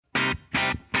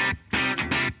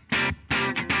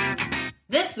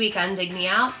This week on Dig Me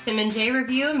Out, Tim and Jay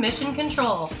review Mission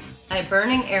Control by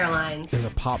Burning Airlines. There's a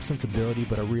pop sensibility,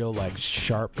 but a real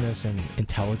sharpness and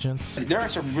intelligence. There are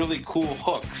some really cool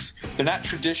hooks. They're not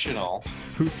traditional.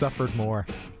 Who suffered more?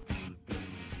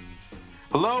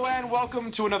 Hello and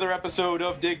welcome to another episode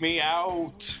of Dig Me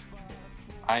Out.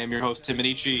 I am your host, Tim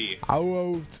Minichi.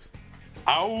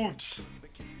 Out.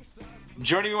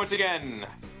 Joining me once again,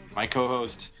 my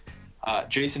co-host,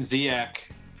 Jason Ziak.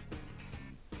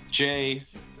 Jay,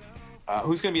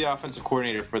 who's going to be the offensive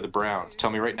coordinator for the Browns? Tell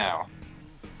me right now.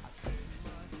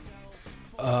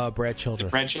 Brad Childress. Is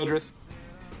it Brad Childress?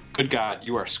 Good God,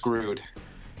 you are screwed.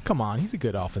 Come on, he's a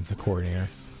good offensive coordinator.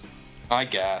 I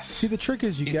guess. See, the trick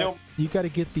is you got to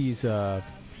get these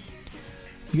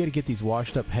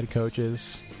washed up head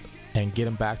coaches and get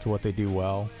them back to what they do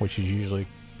well, which is usually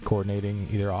coordinating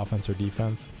either offense or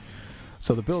defense.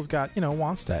 So the Bills got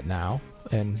Wannstedt now,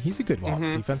 and he's a good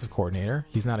defensive coordinator.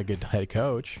 He's not a good head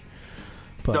coach,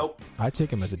 but nope. I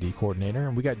take him as a D coordinator.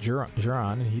 And we got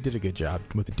Juron, and he did a good job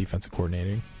with the defensive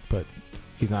coordinating, but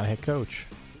he's not a head coach.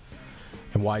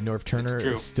 And why Norv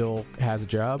Turner still has a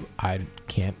job, I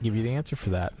can't give you the answer for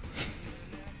that.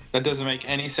 That doesn't make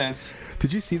any sense.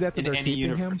 Did you see that they're keeping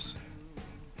universe. Him?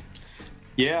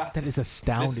 Yeah. That is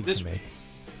astounding to me.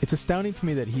 It's astounding to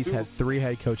me that he's had 3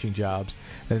 head coaching jobs,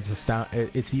 and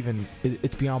it's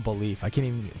beyond belief. I can't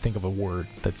even think of a word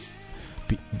that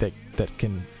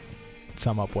can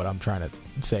sum up what I'm trying to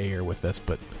say here with this.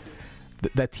 But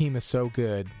that team is so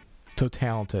good, so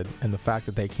talented, and the fact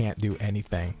that they can't do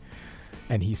anything,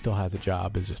 and he still has a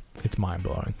job it's mind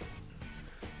blowing.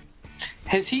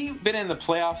 Has he been in the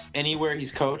playoffs anywhere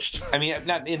he's coached? I mean,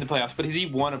 not in the playoffs, but has he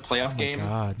won a playoff game? Oh my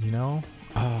God,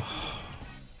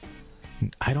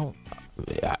 I don't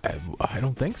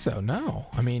think so. No,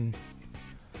 I mean,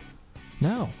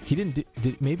 no, he didn't.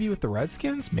 Maybe with the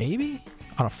Redskins, maybe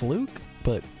on a fluke,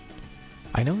 but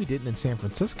I know he didn't in San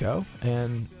Francisco,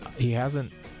 and he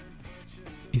hasn't.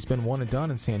 He's been one and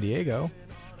done in San Diego.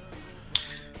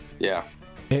 Yeah,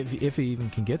 if he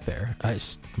even can get there,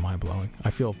 it's mind blowing.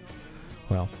 I feel,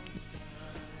 well,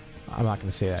 I'm not going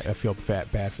to say that. I feel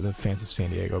bad for the fans of San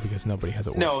Diego because nobody has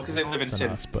it worse. No, because they live in San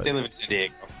Diego. They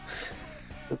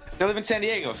live in San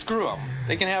Diego. Screw them.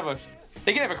 They can have a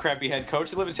crappy head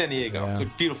coach. They live in San Diego. Yeah.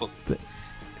 It's beautiful.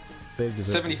 They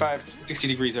 75, 60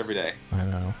 degrees every day. I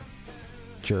know.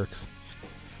 Jerks.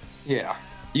 Yeah,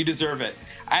 you deserve it.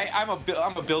 I'm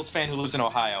a Bills fan who lives in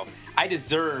Ohio. I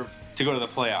deserve to go to the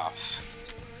playoffs.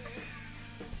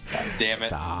 God damn it.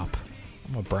 Stop.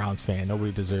 I'm a Browns fan.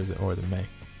 Nobody deserves it more than me.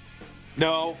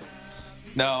 No,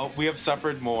 we have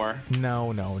suffered more.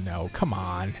 No. Come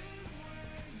on.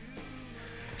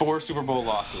 4 Super Bowl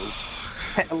losses.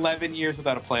 11 years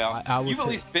without a playoff. You've at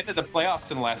least been to the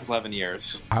playoffs in the last 11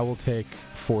 years. I will take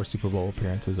 4 Super Bowl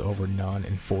appearances over none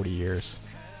in 40 years.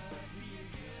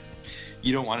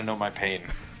 You don't want to know my pain.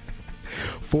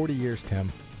 40 years,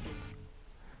 Tim.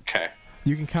 Okay.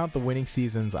 You can count the winning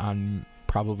seasons on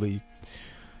probably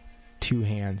 2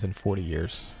 hands in 40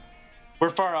 years.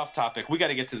 We're far off topic. We got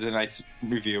to get to tonight's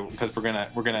review because we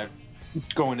can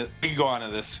go on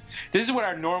to this. This is what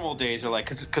our normal days are like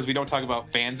because we don't talk about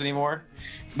fans anymore.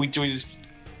 We just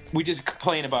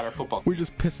complain about our football. We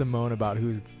just piss and moan about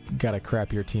who's got a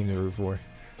crappier team to root for.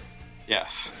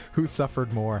 Yes. Who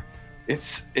suffered more?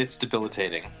 It's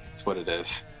debilitating. That's what it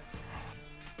is.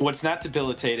 What's not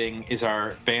debilitating is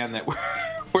our band that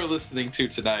we're listening to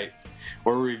tonight,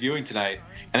 or we're reviewing tonight,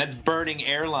 and that's Burning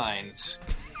Airlines.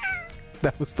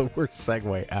 That was the worst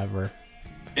segue ever.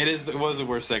 It was the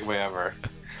worst segue ever.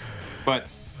 But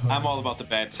I'm all about the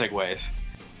bad segues.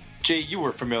 Jay, you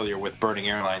were familiar with Burning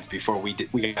Airlines before we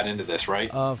got into this,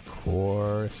 right? Of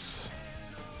course.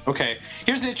 Okay.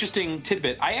 Here's an interesting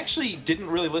tidbit. I actually didn't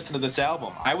really listen to this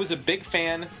album. I was a big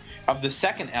fan of the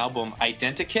second album,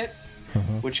 Identikit,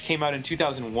 which came out in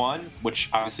 2001, which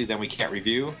obviously then we can't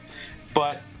review.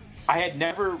 But I had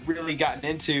never really gotten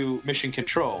into Mission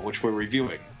Control, which we're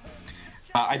reviewing.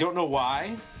 I don't know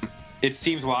why. It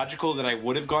seems logical that I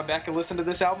would have gone back and listened to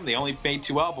this album. They only made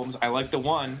 2 albums. I like the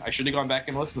one. I should have gone back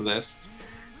and listened to this,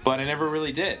 but I never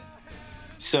really did.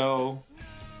 So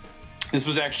this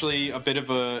was actually a bit of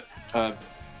a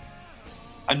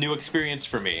new experience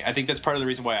for me. I think that's part of the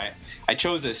reason why I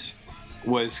chose this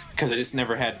was because I just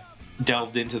never had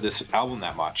delved into this album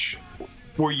that much.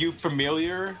 Were you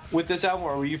familiar with this album,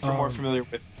 or were you more familiar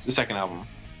with the second album?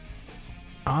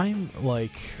 I'm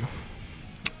like...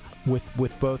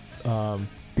 With both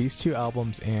these 2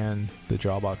 albums and the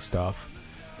Jawbox stuff,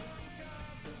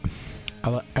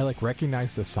 I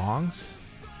recognize the songs,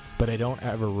 but I don't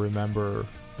ever remember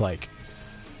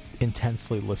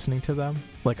intensely listening to them.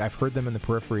 Like, I've heard them in the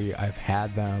periphery, I've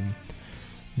had them,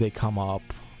 they come up,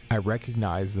 I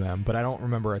recognize them, but I don't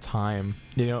remember a time,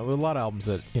 a lot of albums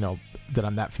that, that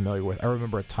I'm that familiar with. I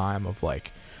remember a time of,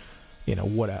 like,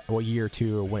 what year or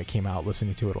two, or when it came out,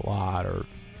 listening to it a lot, or,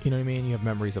 you know what I mean? You have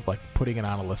memories of, like, putting it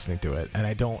on and listening to it, and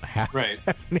I don't have,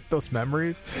 have any of those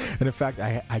memories. And in fact,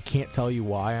 I can't tell you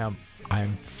why.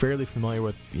 I'm fairly familiar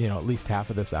with, at least half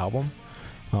of this album.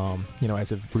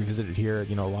 As I've revisited here,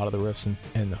 a lot of the riffs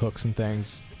and the hooks and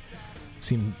things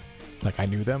seem like I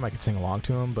knew them. I could sing along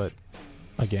to them, but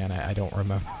again, I don't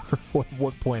remember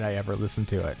what point I ever listened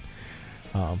to it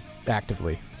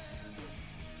actively.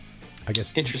 I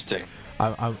guess interesting.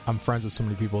 I'm friends with so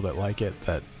many people that like it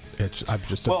that I've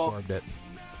just absorbed it.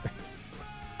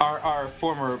 Our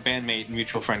former bandmate and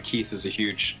mutual friend Keith is a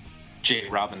huge J.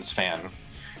 Robbins fan,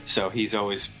 so he's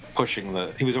always pushing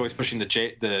the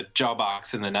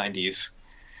Jawbox in the 90s.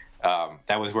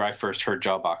 That was where I first heard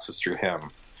Jawbox, was through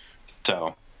him.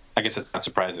 So I guess that's not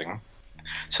surprising.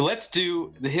 So let's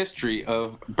do the history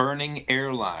of Burning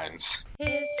Airlines.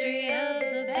 History of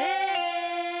the band.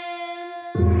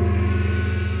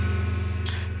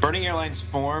 Burning Airlines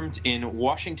formed in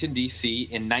Washington, D.C.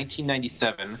 in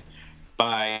 1997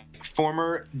 by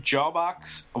former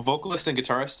Jawbox vocalist and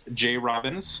guitarist Jay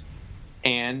Robbins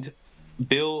and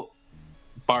Bill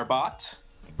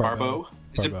Barbo.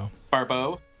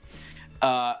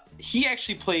 He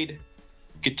actually played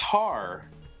guitar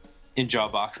in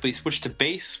Jawbox, but he switched to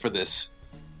bass for this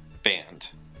band.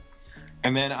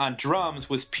 And then on drums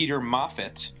was Peter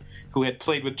Moffat, who had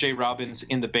played with Jay Robbins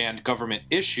in the band Government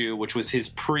Issue, which was his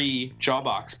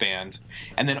pre-Jawbox band,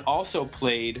 and then also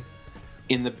played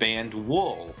in the band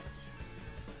Wool,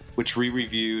 which we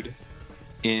reviewed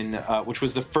which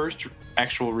was the first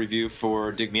actual review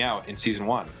for Dig Me Out in season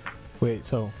 1. Wait,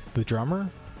 so the drummer?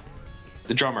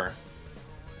 The drummer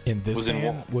in this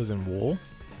band was in Wool?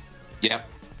 Yep.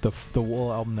 The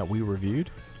Wool album that we reviewed?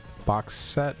 Box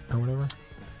set or whatever?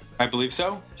 I believe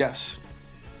so, yes.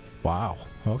 Wow,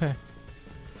 okay.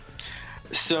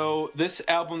 So this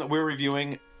album that we're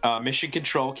reviewing, Mission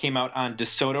Control, came out on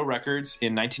DeSoto Records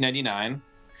in 1999.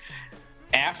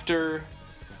 After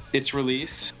its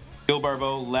release, Bill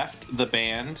Barbo left the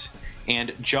band, and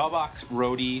Jawbox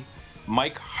roadie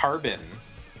Mike Harbin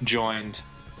joined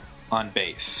on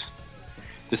bass.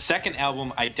 The second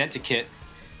album, Identikit,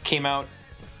 came out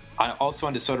also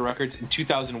on DeSoto Records in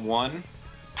 2001.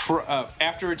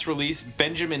 After its release,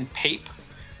 Benjamin Pape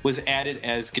was added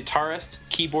as guitarist,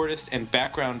 keyboardist, and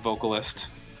background vocalist.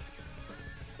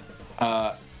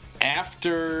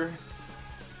 After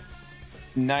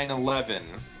 9/11,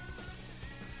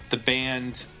 the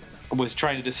band was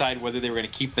trying to decide whether they were going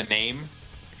to keep the name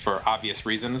for obvious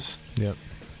reasons. Yep.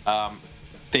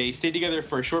 They stayed together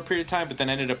for a short period of time, but then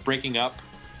ended up breaking up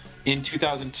in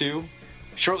 2002.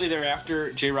 Shortly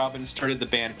thereafter, Jay Robbins started the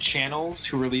band Channels,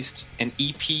 who released an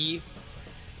EP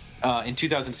in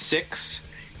 2006.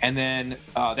 And then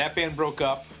that band broke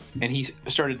up, and he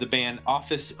started the band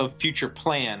Office of Future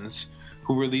Plans,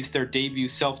 who released their debut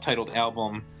self-titled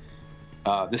album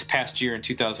this past year in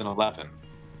 2011.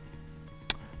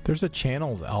 There's a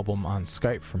Channels album on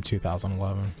Skype from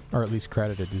 2011, or at least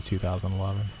credited to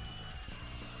 2011.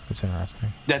 That's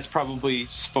interesting. That's probably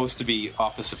supposed to be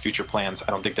Office of Future Plans. I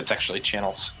don't think that's actually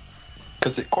Channels.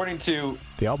 Because according to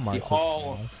the album art,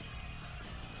 Channels.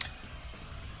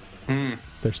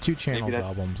 There's 2 Channels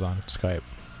albums on Skype.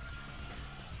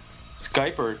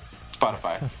 Skype or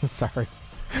Spotify? Sorry.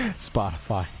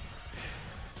 Spotify.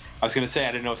 I was going to say,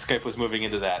 I didn't know Skype was moving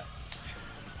into that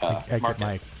I get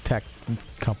my tech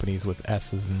companies with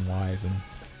S's and Y's and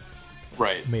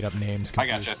made up names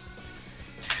confused. I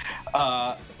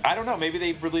gotcha. I don't know. Maybe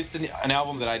they released an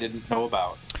album that I didn't know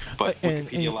about, but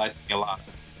Wikipedia lies to me a lot.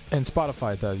 And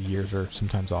Spotify, the years are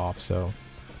sometimes off, so,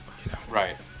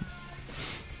 Right.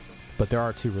 But there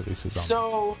are 2 releases on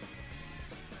So,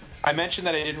 I mentioned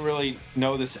that I didn't really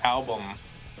know this album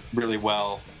really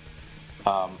well,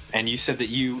 and you said that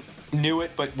you knew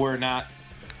it, but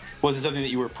wasn't something that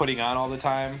you were putting on all the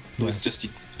time. It was just you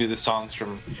knew the songs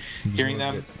from hearing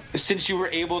them. Since you were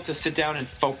able to sit down and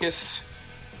focus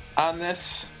on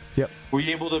this, were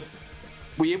you able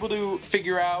to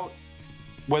figure out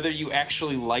whether you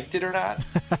actually liked it or not?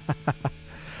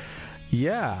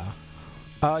 Yeah,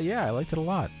 I liked it a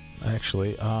lot,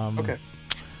 actually. Okay.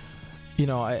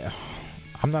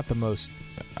 I'm not the most.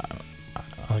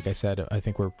 Like I said, I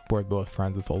think we're both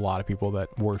friends with a lot of people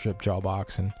that worship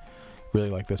Jawbox and really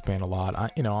like this band a lot.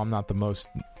 I'm not the most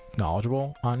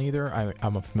knowledgeable on either.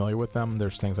 I'm familiar with them.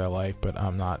 There's things I like, but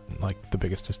I'm not like the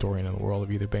biggest historian in the world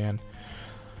of either band.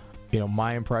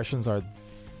 My impressions are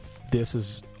this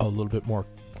is a little bit more,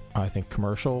 I think,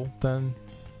 commercial than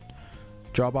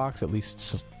Jawbox. At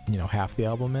least, you know, half the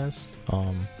album is.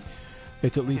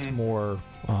 It's at least more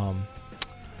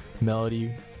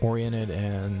melody oriented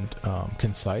and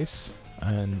concise,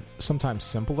 and sometimes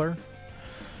simpler.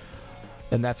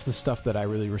 And that's the stuff that I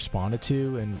really responded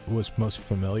to and was most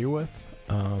familiar with.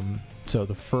 So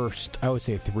the first, I would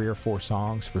say 3 or 4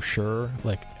 songs for sure,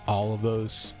 like all of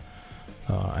those,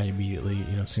 I immediately,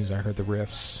 you know, as soon as I heard the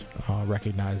riffs,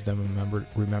 recognized them and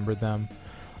remembered them.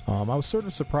 I was sort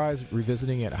of surprised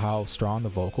revisiting it how strong the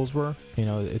vocals were. You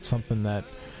know, it's something that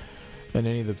in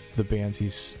any of the bands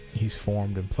he's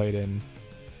formed and played in,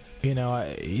 you know,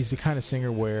 he's the kind of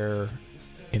singer where,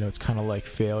 you know, it's kind of like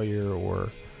Failure or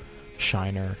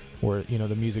Shiner, where, you know,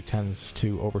 the music tends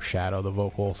to overshadow the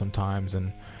vocal sometimes,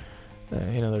 and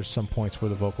you know, there's some points where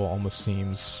the vocal almost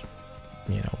seems,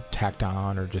 you know, tacked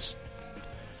on or just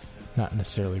not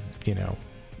necessarily, you know,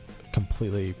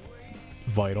 completely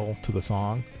vital to the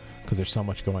song because there's so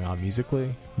much going on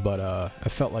musically. But I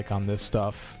felt like on this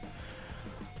stuff,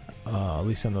 at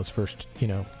least in those first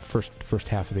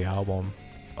half of the album,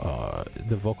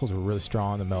 the vocals were really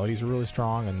strong, the melodies were really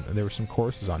strong, and there were some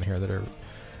choruses on here that are,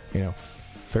 you know,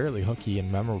 fairly hooky and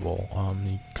memorable.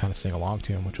 You kind of sing along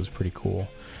to him, which was pretty cool.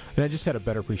 And I just had a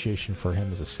better appreciation for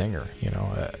him as a singer. You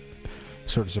know,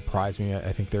 sort of surprised me.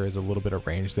 I think there is a little bit of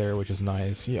range there, which is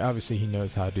nice. Obviously, he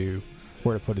knows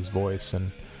where to put his voice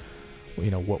and,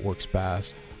 you know, what works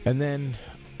best. And then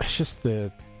it's just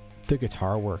the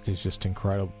guitar work is just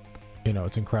incredible. You know,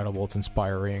 it's incredible. It's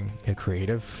inspiring. It's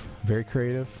creative, very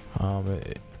creative.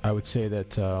 I would say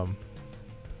that,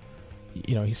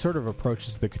 you know, he sort of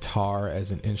approaches the guitar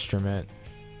as an instrument,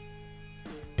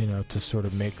 you know, to sort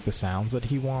of make the sounds that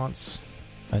he wants,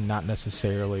 and not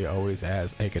necessarily always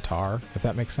as a guitar, if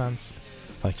that makes sense.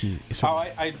 Like he sort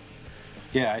of, I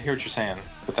hear what you're saying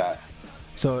with that.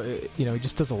 So, you know, he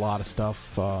just does a lot of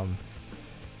stuff,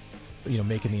 you know,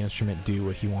 making the instrument do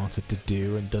what he wants it to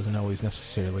do, and doesn't always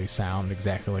necessarily sound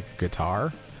exactly like a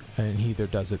guitar. And he either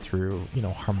does it through, you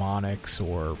know, harmonics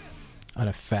or an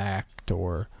effect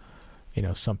or, you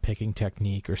know, some picking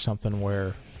technique or something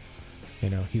where, you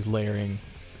know, he's layering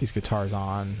these guitars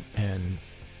on, and,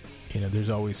 you know, there's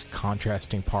always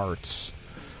contrasting parts.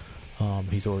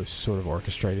 He's always sort of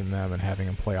orchestrating them and having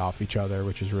them play off each other,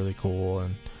 which is really cool.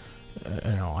 And,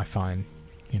 you know, I find,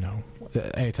 you know,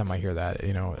 anytime I hear that,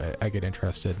 you know, I get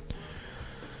interested.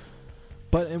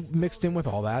 But mixed in with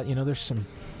all that, you know, there's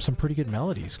some pretty good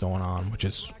melodies going on, which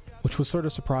was sort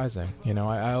of surprising. You know,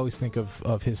 I always think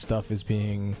of his stuff as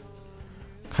being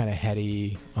kind of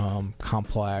heady,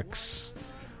 complex,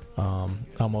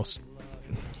 almost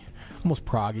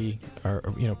proggy,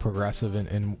 or you know, progressive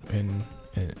in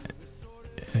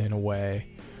a way.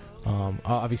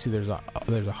 Obviously, there's a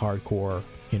hardcore,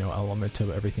 you know, element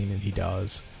to everything that he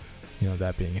does. You know,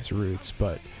 that being his roots.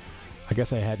 But I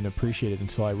guess I hadn't appreciated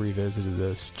until I revisited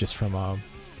this, just from a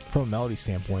melody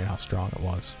standpoint, how strong it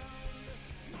was.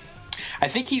 I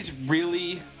think he's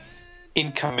really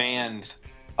in command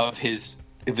of his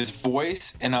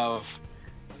voice and of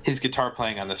his guitar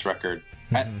playing on this record.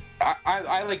 Mm-hmm.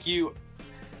 I like you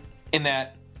in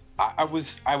that I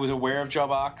was aware of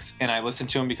Jawbox, and I listened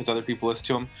to him because other people listened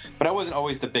to him, but I wasn't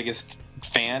always the biggest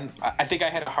fan. I think I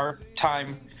had a hard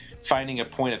time finding a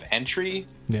point of entry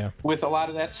with a lot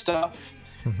of that stuff.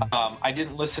 Mm-hmm. I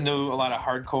didn't listen to a lot of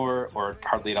hardcore, or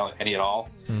hardly any at all,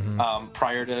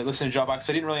 prior to listening to Jawbox,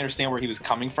 so I didn't really understand where he was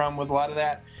coming from with a lot of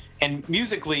that. And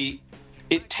musically,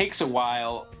 it takes a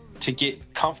while to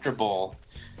get comfortable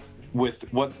with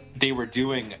what they were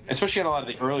doing, especially on a lot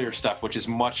of the earlier stuff, which is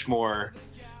much more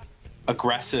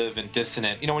aggressive and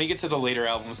dissonant. You know, when you get to the later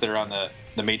albums that are on the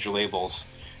major labels,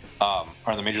 or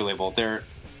on the major label, they're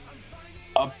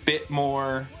a bit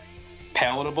more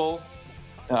palatable.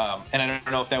 And I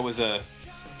don't know if that was a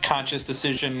conscious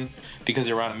decision because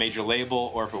they were on a major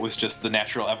label, or if it was just the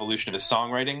natural evolution of his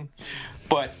songwriting.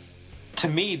 But to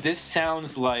me, this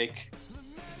sounds like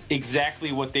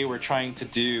exactly what they were trying to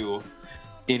do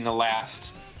in the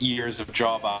last years of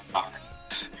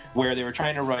Jawbox, where they were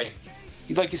trying to write,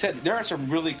 like you said, there are some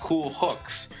really cool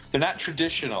hooks. They're not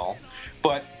traditional,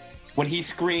 but when he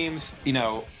screams, you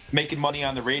know, making money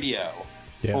on the radio,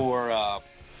 or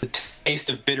the taste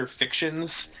of bitter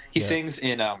fictions, he sings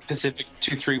in Pacific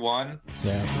 231.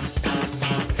 Yeah.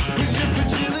 Is your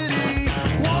fragility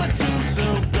wanting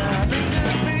so badly to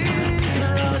be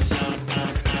crushed?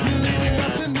 You leave it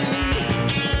up to me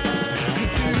to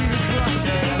do the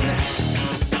crossing.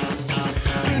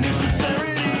 For new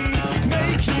sincerity,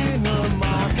 making a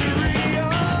mockery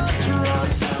of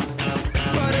trust.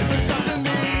 But if it's up to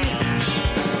me,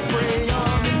 bring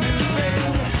on the new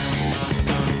thing.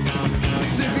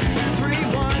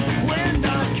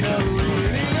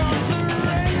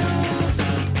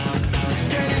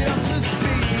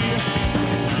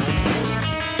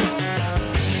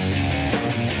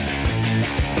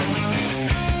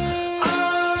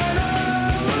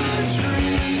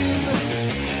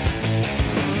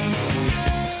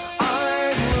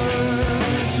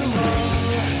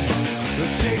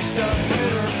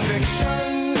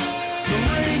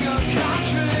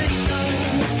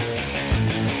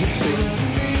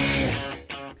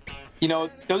 you know,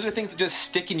 those are things that just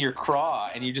stick in your craw,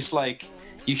 and you just like,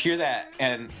 you hear that,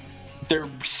 and they're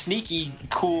sneaky,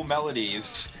 cool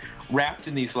melodies wrapped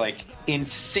in these like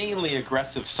insanely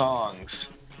aggressive songs.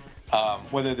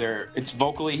 Whether it's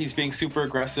vocally he's being super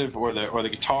aggressive, or the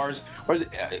guitars, or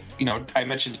you know, I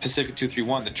mentioned Pacific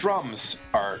 231. The drums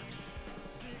are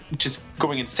just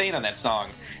going insane on that song.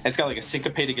 And it's got like a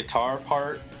syncopated guitar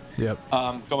part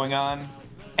going on,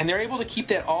 and they're able to keep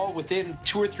that all within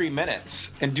 2 or 3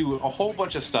 minutes and do a whole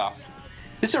bunch of stuff.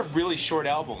 This is a really short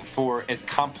album for as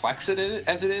complex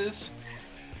as it is.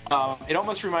 It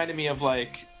almost reminded me of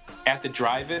like At the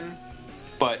Drive-In,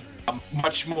 but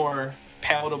much more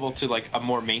palatable to like a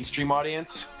more mainstream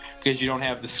audience, because you don't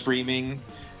have the screaming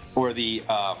or the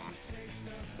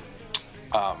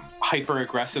hyper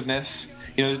aggressiveness.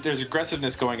 You know, there's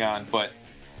aggressiveness going on, but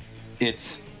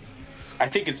I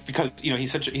think it's because, you know,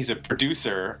 he's a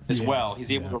producer as well.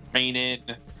 He's able to rein in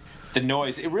the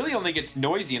noise. It really only gets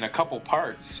noisy in a couple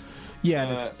parts. Yeah,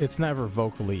 and it's never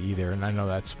vocally either, and I know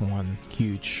that's one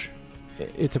huge.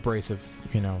 It's abrasive,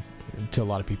 you know, to a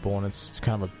lot of people, and it's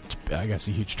kind of a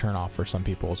huge turnoff for some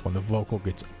people is when the vocal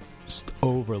gets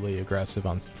overly aggressive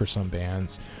for some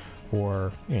bands,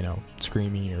 or, you know,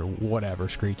 screamy or whatever,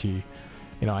 screechy.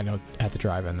 You know, I know At the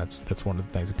Drive-In, that's one of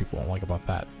the things that people don't like about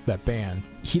that band.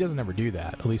 He doesn't ever do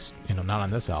that, at least, you know, not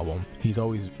on this album. He's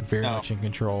always very much in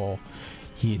control.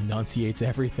 He enunciates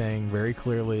everything very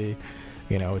clearly.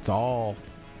 You know, it's all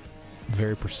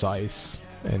very precise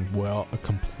and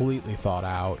completely thought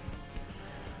out.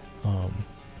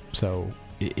 So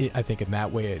I think in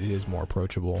that way it is more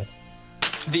approachable.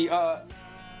 When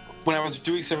I was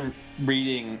doing some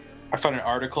reading, I found an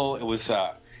article. It was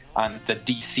on the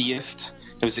DCist.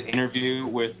 It was an interview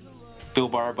with Bill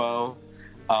Barbeau,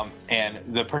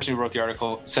 and the person who wrote the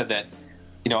article said that,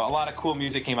 you know, a lot of cool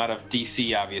music came out of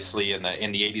DC, obviously, in the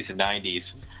 80s and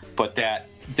 90s, but that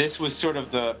this was sort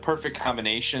of the perfect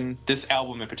combination. This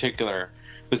album in particular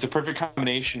was the perfect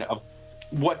combination of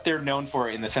what they're known for,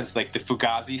 in the sense like the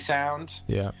Fugazi sound,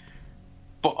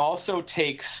 but also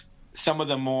takes some of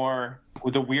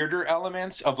the weirder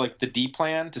elements of like the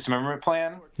Dismemberment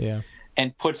Plan,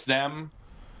 and puts them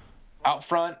out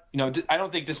front. You know, I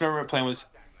don't think Dismemberment Plan was,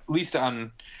 at least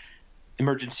on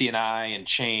Emergency and I and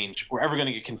Change, we're ever going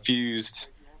to get confused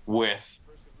with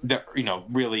the, you know,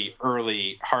 really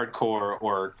early hardcore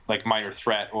or like Minor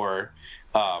Threat or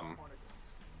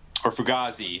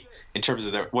Fugazi in terms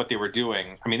of what they were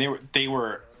doing. I mean, they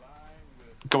were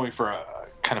going for a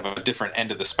kind of a different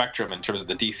end of the spectrum in terms of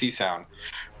the DC sound.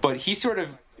 But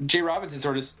Jay Robbins is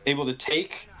sort of able to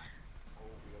take,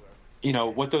 you know,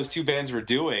 what those two bands were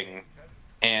doing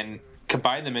and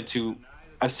combine them into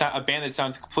a band that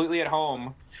sounds completely at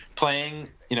home, playing,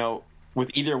 you know,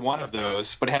 with either one of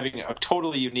those, but having a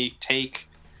totally unique take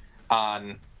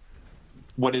on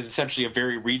what is essentially a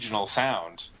very regional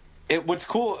sound. What's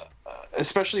cool,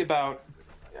 especially about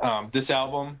this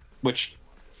album, which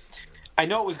I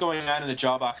know it was going on in the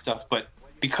Jawbox stuff, but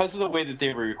because of the way that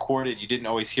they were recorded, you didn't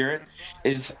always hear it,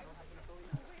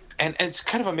 and it's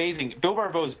kind of amazing. Bill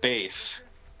Barbeau's bass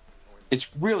is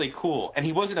really cool, and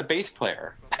he wasn't a bass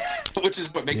player, which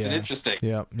is what makes it interesting.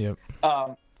 Yep.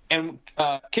 And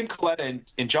Kim Coletta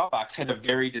in Jawbox had a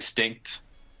very distinct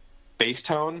bass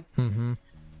tone. Mm-hmm.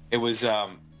 It was,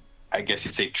 I guess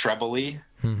you'd say, trebly.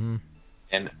 Mm-hmm.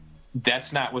 And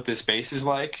that's not what this bass is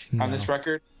like on this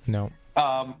record. No.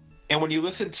 And when you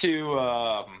listen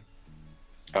to,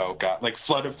 like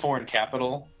Flood of Foreign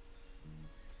Capital,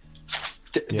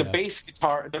 the bass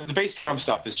guitar, the bass drum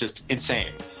stuff is just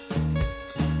insane.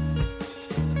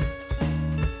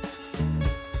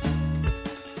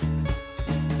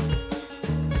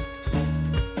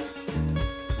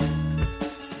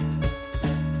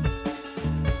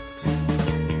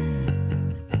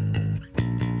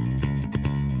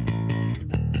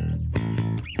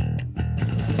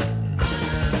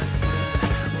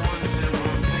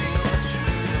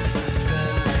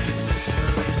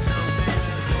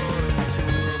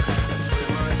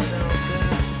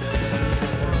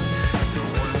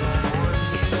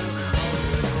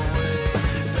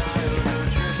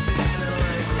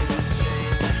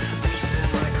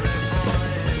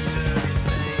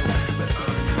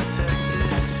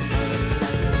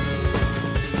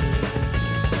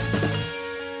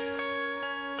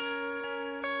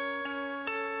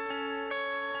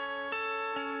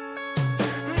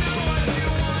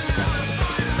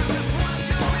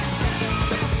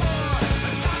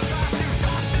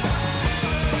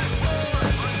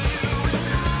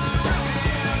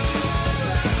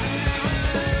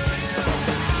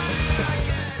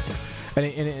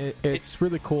 And it's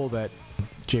really cool that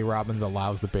Jay Robbins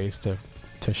allows the bass to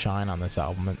to shine on this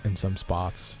album in some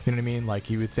spots. You know what I mean? Like,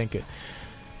 you would think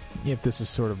if this is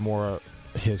sort of more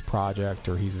his project,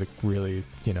 or he's really,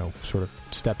 sort of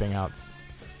stepping out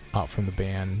from the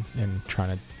band and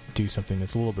trying to do something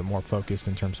that's a little bit more focused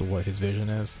in terms of what his vision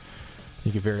is,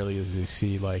 you could very easily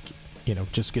see, like,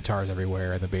 just guitars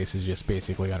everywhere and the bass is just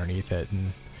basically underneath it.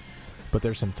 But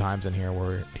there's some times in here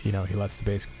where, he lets the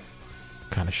bass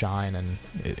kind of shine, and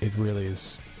it really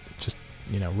is just,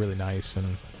 really nice,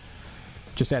 and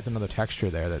just adds another texture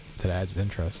there that adds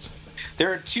interest.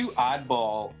 There are two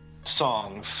oddball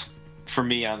songs for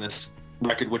me on this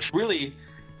record, which really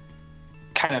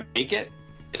kind of make it,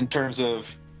 in terms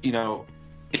of,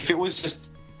 if it was just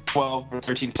 12 or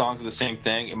 13 songs of the same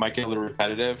thing, it might get a little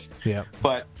repetitive. Yeah.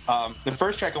 But the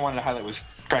first track I wanted to highlight was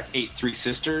track 8, Three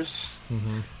Sisters.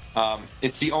 Mm-hmm.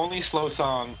 It's the only slow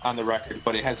song on the record,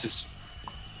 but it has this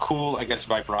cool, I guess,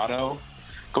 vibrato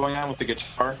going on with the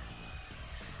guitar.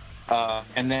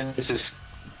 And then there's this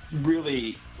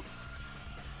really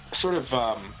sort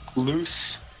of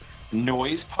loose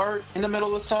noise part in the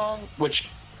middle of the song, which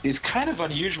is kind of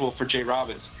unusual for J.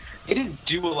 Robbins. He didn't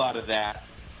do a lot of that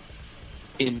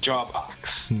in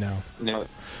Jawbox. No.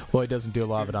 Well, he doesn't do a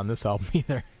lot of it on this album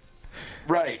either.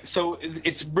 Right. So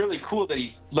it's really cool that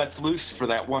he lets loose for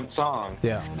that one song.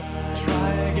 Yeah.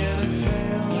 Try again and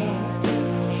fail.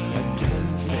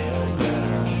 Again, fail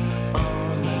better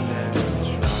on the next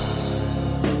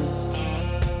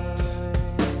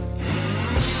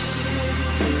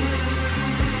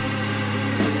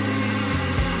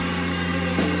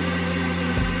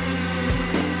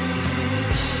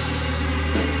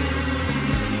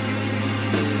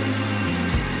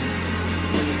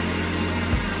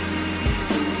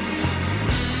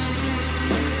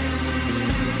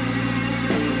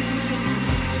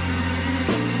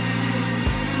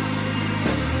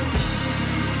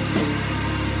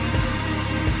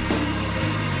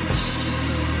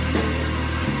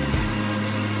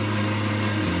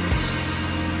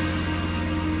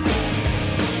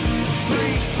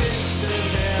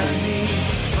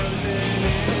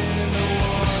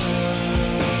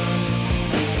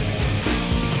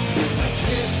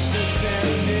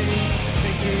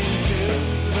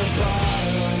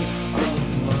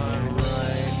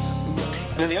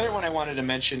And then the other one I wanted to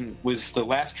mention was the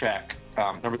last track,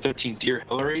 number 13, Dear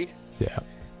Hillary. Yeah.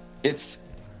 It's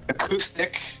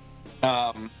acoustic.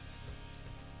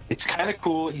 It's kind of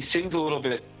cool. He sings a little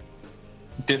bit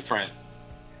different.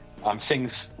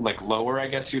 Sings like lower, I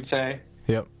guess you'd say.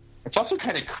 Yep. It's also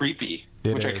kind of creepy,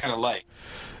 which I kind of like.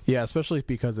 Yeah, especially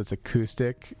because it's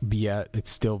acoustic, yet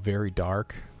it's still very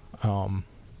dark. And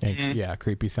yeah,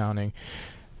 creepy sounding.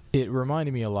 It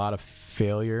reminded me a lot of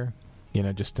Failure,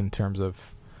 just in terms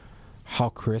of how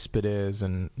crisp it is,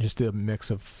 and just a mix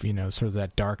of, sort of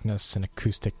that darkness and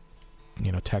acoustic,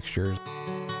 textures.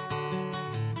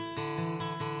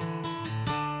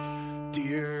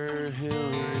 Dear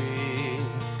Hillary,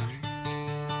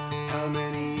 how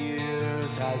many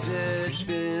years has it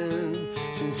been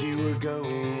since you were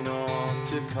going off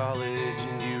to college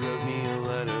and you wrote me a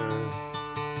letter?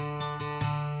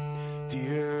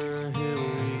 Dear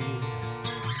Hillary,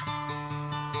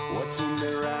 what's so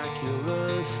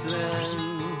miraculous then?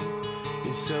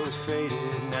 It's so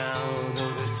faded now,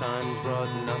 though the times brought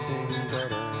nothing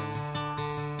better.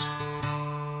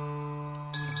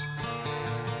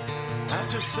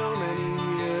 After so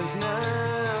many years now,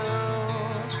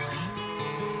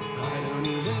 I don't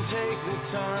even take the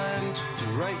time to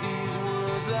write these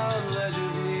words out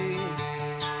legibly.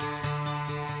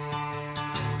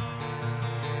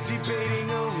 Debating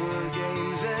over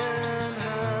games and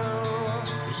how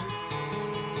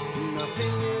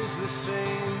nothing is the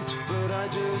same, but I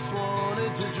just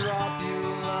wanted to drop you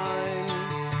a line.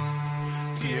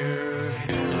 Dear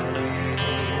Hillary,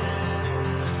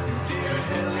 dear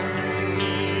Hillary,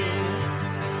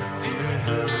 dear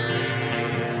Hillary,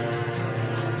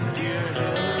 dear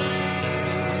Hillary,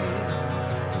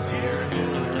 dear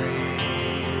Hillary,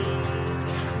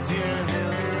 dear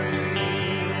Hillary,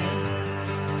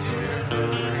 dear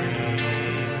Hillary,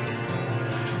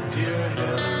 dear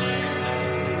Hillary.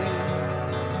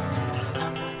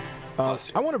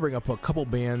 I want to bring up a couple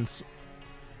bands,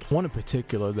 one in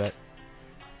particular that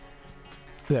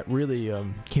really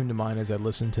came to mind as I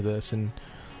listened to this, and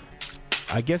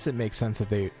I guess it makes sense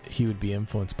that he would be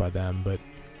influenced by them, but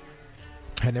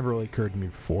had never really occurred to me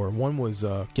before. One was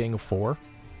Gang of Four.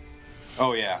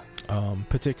 Oh yeah.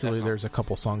 Particularly, there's a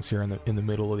couple songs here in the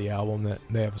middle of the album that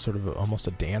they have sort of almost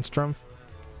a dance drum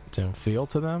feel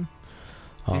to them.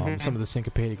 Some of the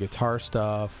syncopated guitar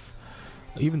stuff,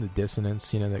 even the dissonance,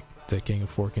 that Gang of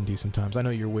Four can do sometimes. I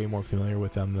know you're way more familiar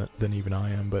with them than even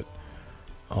I am, but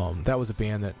that was a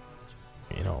band that,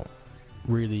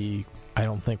 really I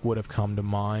don't think would have come to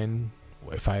mind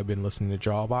if I had been listening to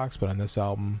Jawbox, but on this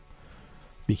album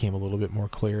became a little bit more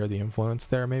clear the influence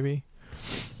there maybe.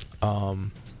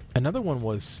 Another one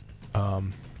was,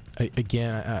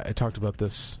 I talked about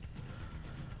this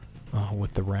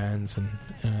with the Wrens and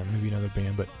maybe another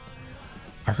band, but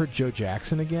I heard Joe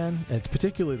Jackson again. It's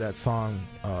particularly that song,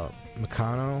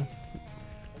 Meccano.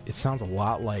 It sounds a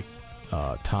lot like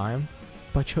Time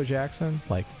by Joe Jackson,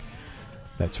 like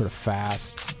that sort of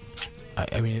fast.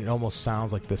 I mean, it almost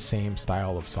sounds like the same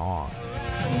style of song.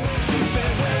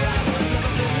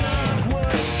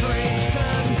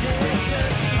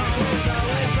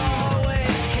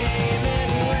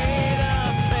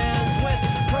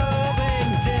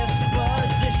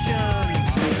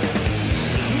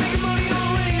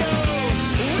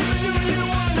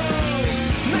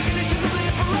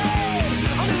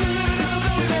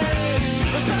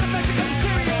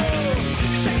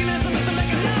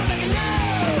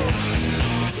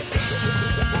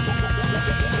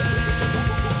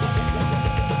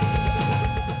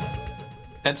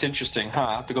 That's interesting, huh?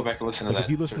 I'll have to go back and listen to that. If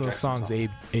you listen to the songs, A,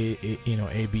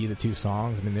 B, the two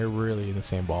songs, I mean, they're really in the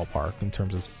same ballpark in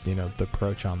terms of, the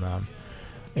approach on them.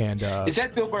 And is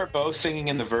that Bill Barbeau singing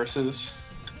in the verses?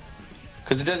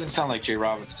 Because it doesn't sound like Jay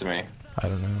Robbins to me. I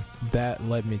don't know. That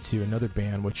led me to another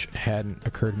band which hadn't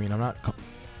occurred to me, and I'm not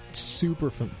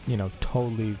super,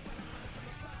 totally,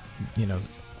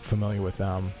 familiar with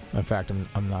them. In fact,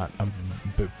 I'm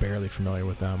barely familiar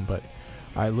with them, but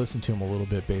I listened to him a little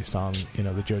bit based on,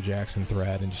 the Joe Jackson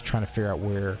thread and just trying to figure out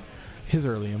where his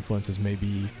early influences may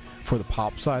be for the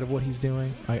pop side of what he's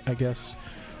doing, I guess.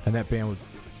 And that band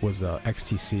was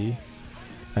XTC.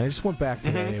 And I just went back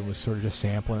today and was sort of just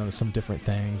sampling on some different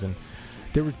things. And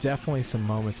there were definitely some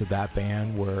moments of that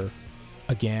band where,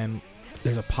 again,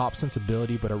 there's a pop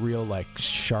sensibility, but a real,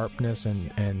 sharpness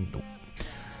and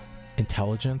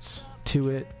intelligence to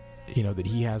it, that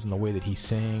he has in the way that he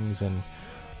sings and,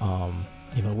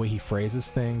 the way he phrases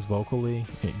things vocally,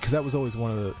 because that was always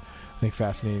one of the, I think,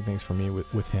 fascinating things for me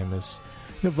with him is,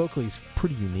 vocally he's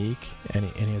pretty unique, and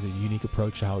he has a unique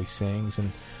approach to how he sings,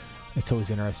 and it's always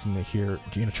interesting to hear,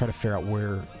 try to figure out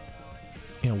where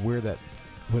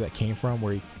that came from,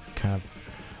 where he kind of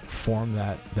formed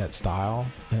that style,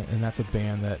 and that's a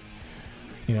band that,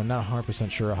 not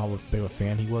 100% sure how big a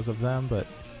fan he was of them, but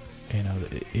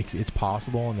it's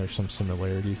possible, and there's some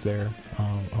similarities there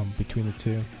between the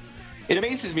two. It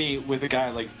amazes me with a guy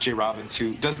like Jay Robbins,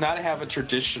 who does not have a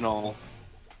traditional,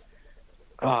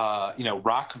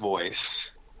 rock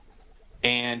voice,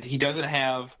 and he doesn't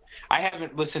have. I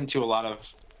haven't listened to a lot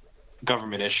of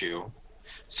Government Issue,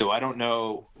 so I don't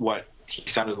know what he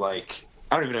sounded like.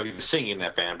 I don't even know if he was singing in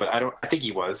that band, but I think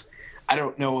he was. I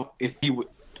don't know if he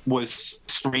was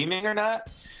screaming or not.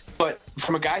 But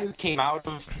from a guy who came out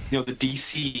of the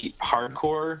DC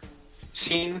hardcore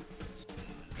scene,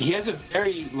 he has a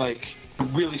very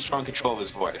really strong control of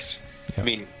his voice. Yep. I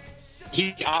mean,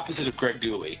 he's the opposite of Greg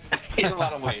Dooley in a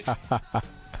lot of ways,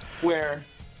 where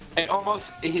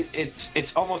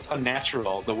it's almost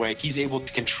unnatural the way he's able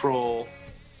to control,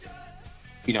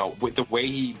 with the way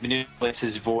he manipulates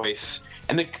his voice.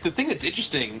 And the thing that's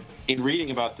interesting in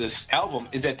reading about this album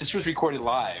is that this was recorded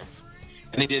live.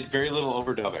 And they did very little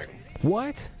overdubbing.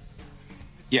 What?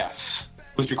 Yes.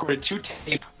 It was recorded 2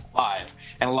 tape live,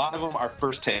 and a lot of them are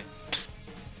first takes.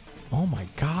 Oh my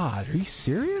God, are you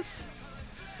serious?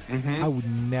 Mm-hmm. I would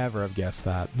never have guessed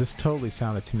that. This totally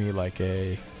sounded to me like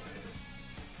a...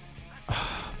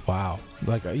 wow.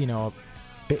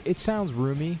 It sounds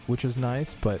roomy, which is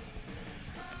nice, but,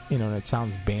 and it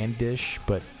sounds bandish,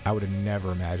 but I would have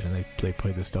never imagined they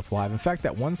played this stuff live. In fact,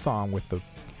 that one song with the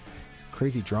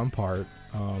crazy drum part,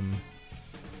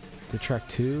 the track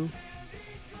 2,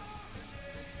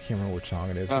 I can't remember which song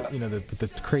it is, but the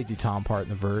crazy tom part in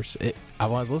the verse, I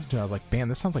was listening to it, I was like, man,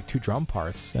 this sounds like 2 drum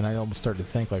parts, and I almost started to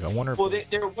think, I wonder if...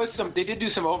 they did do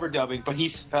some overdubbing, but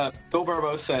Bill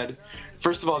Barbeau said,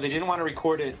 first of all, they didn't want to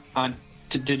record it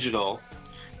to digital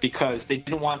because they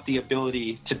didn't want the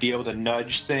ability to be able to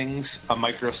nudge things a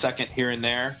microsecond here and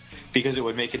there because it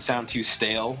would make it sound too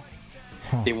stale.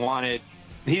 Huh. They wanted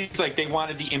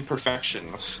the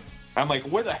imperfections. I'm like,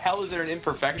 where the hell is there an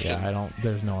imperfection? Yeah,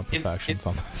 there's no imperfections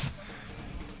on this.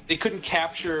 They couldn't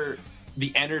capture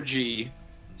the energy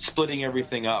splitting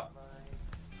everything up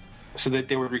so that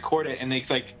they would record it. And it's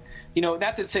like,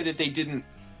 not to say that they didn't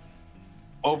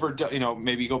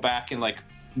maybe go back and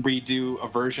redo a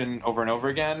version over and over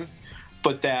again,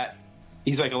 but that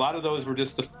he's like, a lot of those were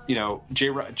just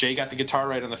Jay got the guitar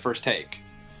right on the first take.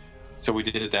 So we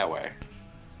did it that way.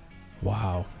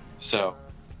 Wow. So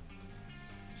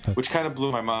which kind of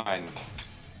blew my mind.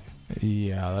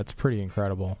 Yeah, that's pretty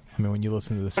incredible. I mean, when you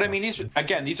listen to this, but I mean,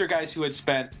 these are guys who had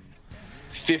spent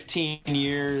 15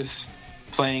 years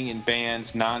playing in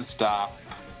bands nonstop.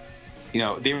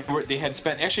 They had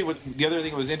spent, actually, the other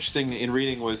thing that was interesting in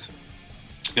reading was,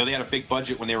 they had a big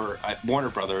budget when they were at Warner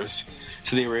Brothers,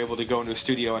 so they were able to go into a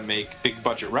studio and make big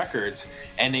budget records,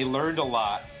 and they learned a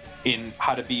lot in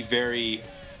how to be very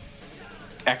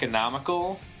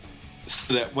economical,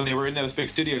 so that when they were in those big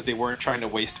studios, they weren't trying to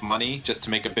waste money just to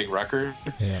make a big record.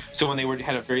 Yeah. So when they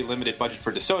had a very limited budget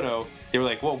for DeSoto, they were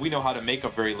like, well, we know how to make a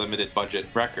very limited budget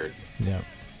record. Yeah.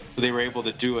 So they were able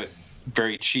to do it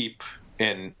very cheap,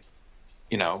 and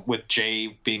with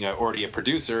Jay being already a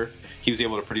producer, he was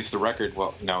able to produce the record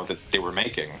that they were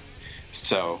making.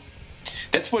 So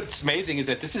that's what's amazing, is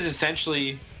that this is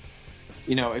essentially,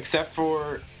 except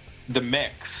for the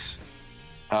mix,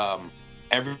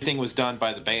 everything was done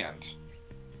by the band.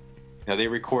 They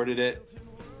recorded it,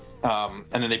 and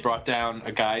then they brought down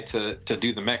a guy to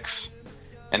do the mix,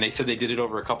 and they said they did it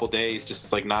over a couple days,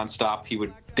 just like nonstop.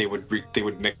 They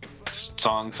would mix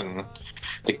songs, and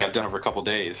they got done over a couple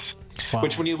days. Wow.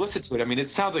 Which, when you listen to it, I mean, it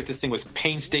sounds like this thing was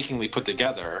painstakingly put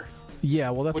together. Yeah,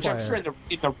 well, that's why. I'm sure in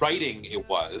the writing it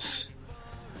was.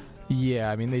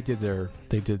 Yeah, I mean, they did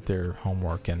their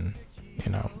homework, and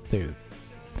they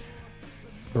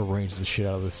arranged the shit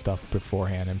out of this stuff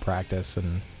beforehand in practice,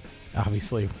 and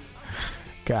obviously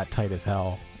got tight as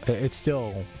hell. It's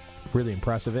still really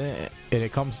impressive, and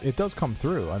it does come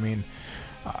through. I mean,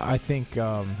 I think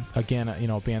again,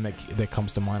 a band that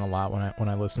comes to mind a lot when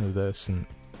I listen to this and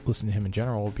listen to him in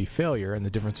general would be Failure. And the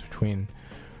difference between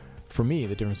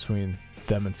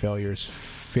them and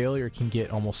Failure can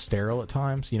get almost sterile at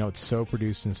times. It's so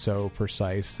produced and so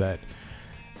precise that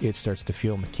it starts to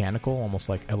feel mechanical, almost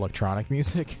like electronic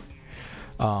music.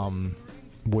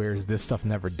 Whereas this stuff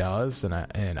never does,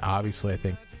 and obviously I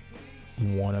think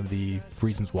one of the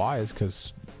reasons why is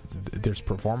because there's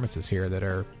performances here that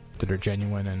are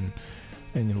genuine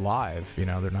and live.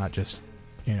 They're not just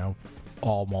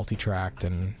all multi-tracked,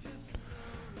 and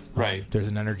right. There's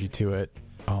an energy to it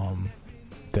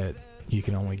that you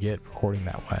can only get recording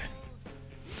that way.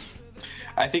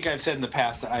 I think I've said in the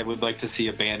past that I would like to see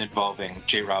a band involving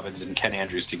Jay Robbins and Ken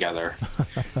Andrews together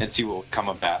and see what would come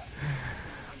of that.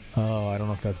 Oh, I don't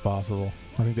know if that's possible.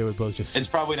 I think they would both just... It's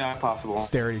probably not possible.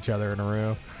 ...stare at each other in a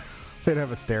room. They'd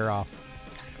have a stare-off.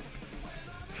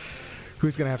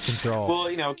 Who's going to have control?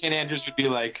 Well, Ken Andrews would be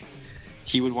like...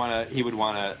 He would want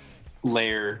to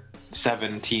layer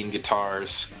 17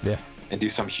 guitars... Yeah. ...and do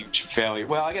some huge failure.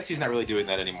 Well, I guess he's not really doing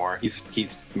that anymore.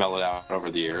 He's mellowed out over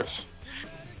the years.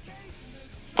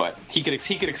 But he could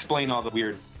explain all the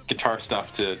weird guitar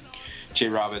stuff to Jay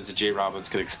Robbins, and Jay Robbins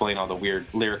could explain all the weird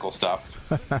lyrical stuff.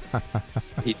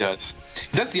 He does.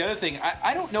 That's the other thing.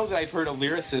 I don't know that I've heard a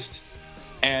lyricist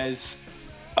as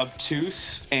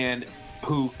obtuse and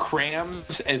who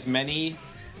crams as many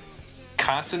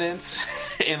consonants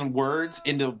and words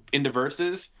into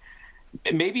verses.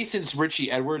 Maybe since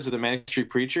Richie Edwards of the Manic Street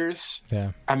Preachers.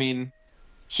 Yeah. I mean,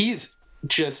 he's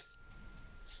just...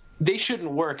 They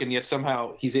shouldn't work, and yet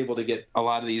somehow he's able to get a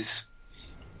lot of these,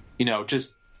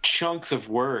 just chunks of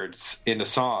words into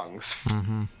songs.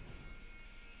 Mm-hmm.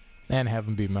 And have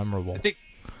them be memorable. I think,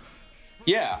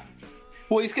 yeah.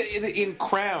 Well, he's got in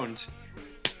Crowned.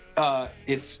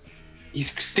 He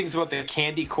sings about the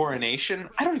candy coronation.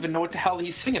 I don't even know what the hell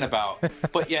he's singing about,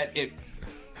 but yet it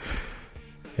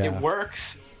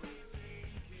works.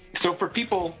 So for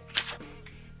people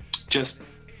just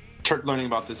learning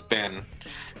about this band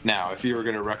now, if you were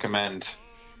going to recommend,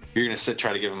 you're going to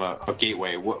try to give them a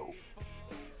gateway,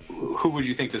 who would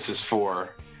you think this is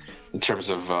for in terms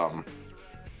of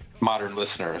modern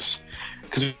listeners?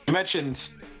 Because we mentioned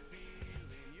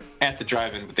At the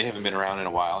Drive-In, but they haven't been around in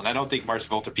a while, and I don't think Mars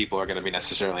Volta people are going to be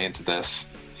necessarily into this.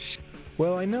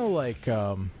 Well, I know, I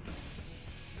don't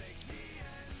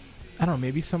know,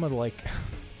 maybe some of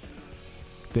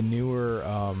the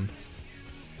newer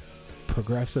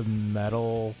progressive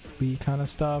metal-y kind of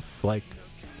stuff, like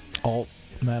alt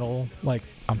metal,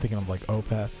 I'm thinking of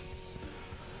Opeth,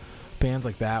 bands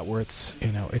like that, where it's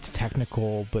it's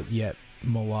technical but yet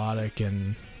melodic,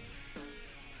 and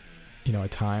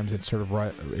at times it's sort of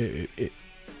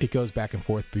it goes back and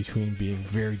forth between being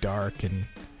very dark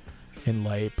and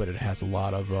light, but it has a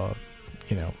lot of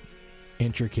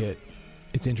intricate.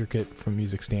 It's intricate from a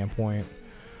music standpoint.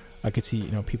 I could see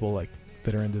people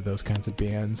that are into those kinds of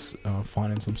bands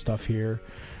finding some stuff here.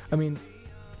 I mean,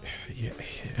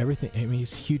 everything. I mean,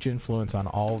 he's a huge influence on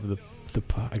all of the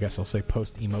I guess I'll say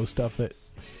post-emo stuff that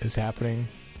is happening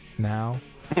now.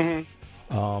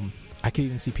 Mm-hmm. I could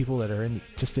even see people that are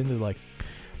into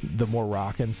the more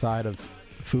rockin' side of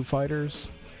Foo Fighters,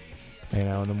 you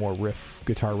know, and the more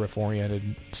guitar riff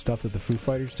oriented stuff that the Foo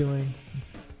Fighters doing,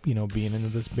 you know, being into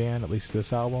this band, at least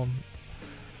this album.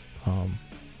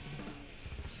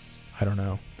 I don't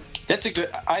know. That's a good.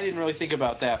 I didn't really think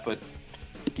about that, but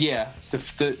yeah,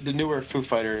 the newer Foo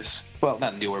Fighters. Well,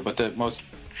 not newer, but the most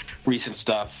recent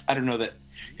stuff. I don't know that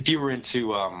if you were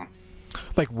into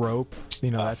like Rope,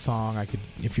 you know, that song. I could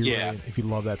if you if you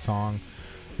love that song,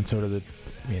 and sort of the,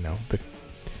 you know, the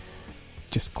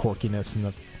just quirkiness and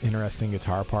the interesting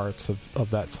guitar parts of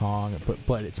that song,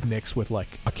 but it's mixed with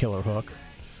like a killer hook.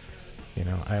 You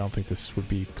know, I don't think this would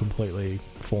be completely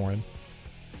foreign.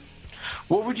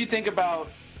 What would you think about,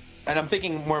 and I'm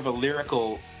thinking more of a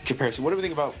lyrical comparison, what do we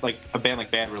think about like a band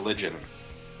like Bad Religion?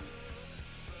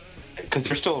 Because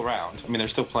they're still around. I mean, they're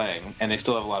still playing, and they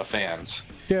still have a lot of fans.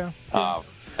 Yeah.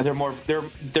 And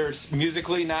they're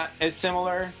musically not as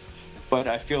similar, but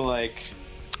I feel like...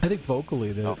 I think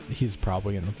vocally that he's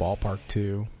probably in the ballpark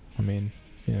too. I mean,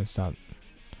 you know, it's not,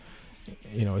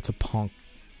 you know, it's a punk,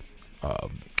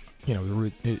 you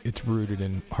know, it's rooted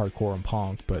in hardcore and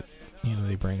punk, but, you know,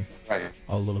 they bring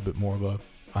a little bit more of a,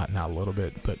 not a little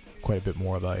bit, but quite a bit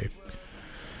more of a,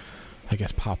 I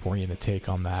guess, pop-oriented take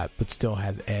on that, but still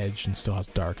has edge and still has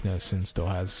darkness and still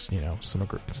has, you know,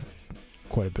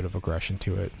 quite a bit of aggression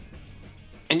to it.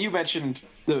 And you mentioned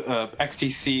the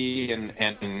XTC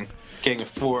and Gang of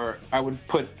Four. I would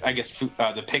put, I guess,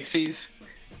 the Pixies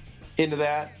into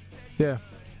that. Yeah.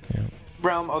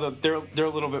 Realm, although they're a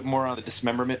little bit more on the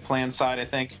Dismemberment Plan side, I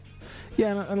think.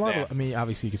 Yeah, and a lot of, I mean,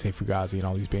 obviously you could say Fugazi and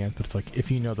all these bands, but it's like,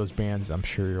 if you know those bands, I'm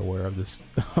sure you're aware of this,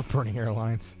 of Burning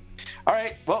Airlines. All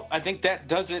right, well, I think that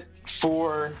does it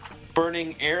for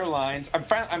Burning Airlines.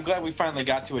 I'm glad we finally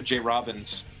got to a J.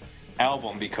 Robbins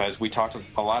album, because we talked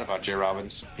a lot about J.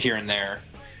 Robbins here and there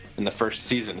in the first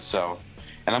season, so,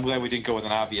 and I'm glad we didn't go with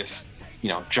an obvious, you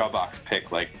know, jawbox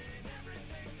pick like,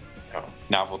 you know,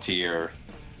 Novelty or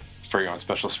For Your Own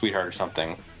Special Sweetheart or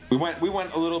something. We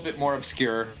went a little bit more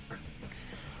obscure.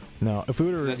 No, if we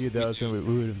would have reviewed those, and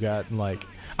we would have gotten like,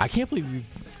 I can't believe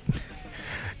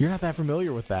you're not that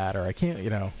familiar with that, or I can't, you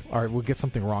know, or we'll get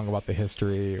something wrong about the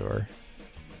history, or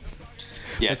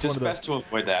yeah, it's just best to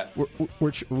avoid that.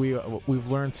 We've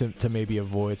learned to maybe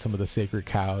avoid some of the sacred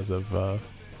cows of the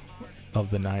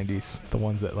 '90s, the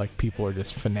ones that like people are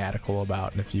just fanatical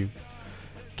about, and if you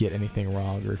get anything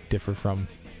wrong or differ from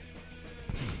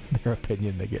their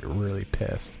opinion, they get really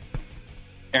pissed.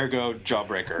 Ergo,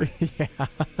 Jawbreaker. Yeah.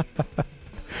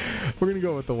 We're going to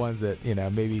go with the ones that, you know,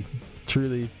 maybe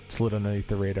truly slid underneath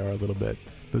the radar a little bit.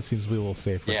 This seems to be a little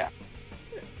safer. Yeah.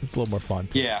 It's a little more fun,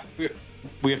 too. Yeah.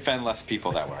 We offend less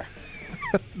people that way.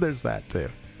 There's that, too.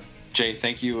 Jay,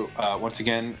 thank you once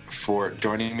again for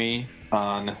joining me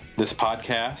on this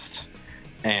podcast.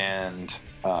 And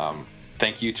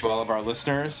thank you to all of our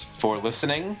listeners for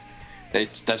listening.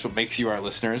 That's what makes you our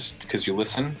listeners, because you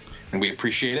listen, and we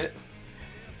appreciate it.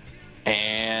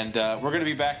 And we're going to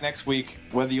be back next week,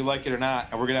 whether you like it or not,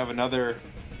 and we're going to have another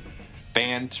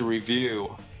band to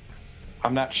review.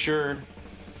 I'm not sure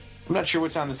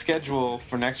what's on the schedule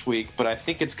for next week, but I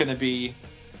think it's going to be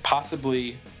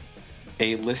possibly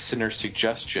a listener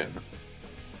suggestion.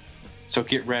 So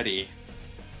get ready.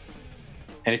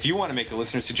 And if you want to make a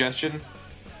listener suggestion,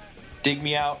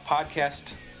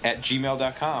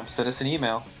 digmeoutpodcast@gmail.com. Send us an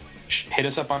email. Hit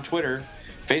us up on Twitter,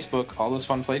 Facebook, all those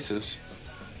fun places.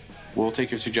 We'll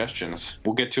take your suggestions.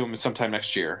 We'll get to them sometime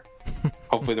next year.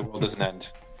 Hopefully the world doesn't end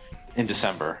in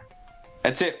December.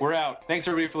 That's it. We're out. Thanks,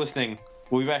 everybody, for listening.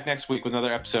 We'll be back next week with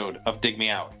another episode of Dig Me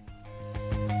Out.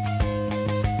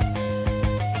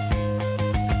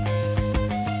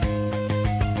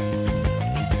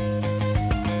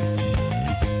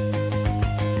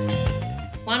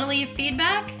 Want to leave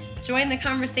feedback? Join the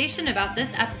conversation about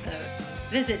this episode.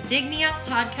 Visit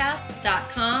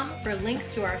digmeoutpodcast.com for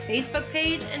links to our Facebook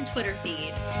page and Twitter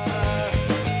feed.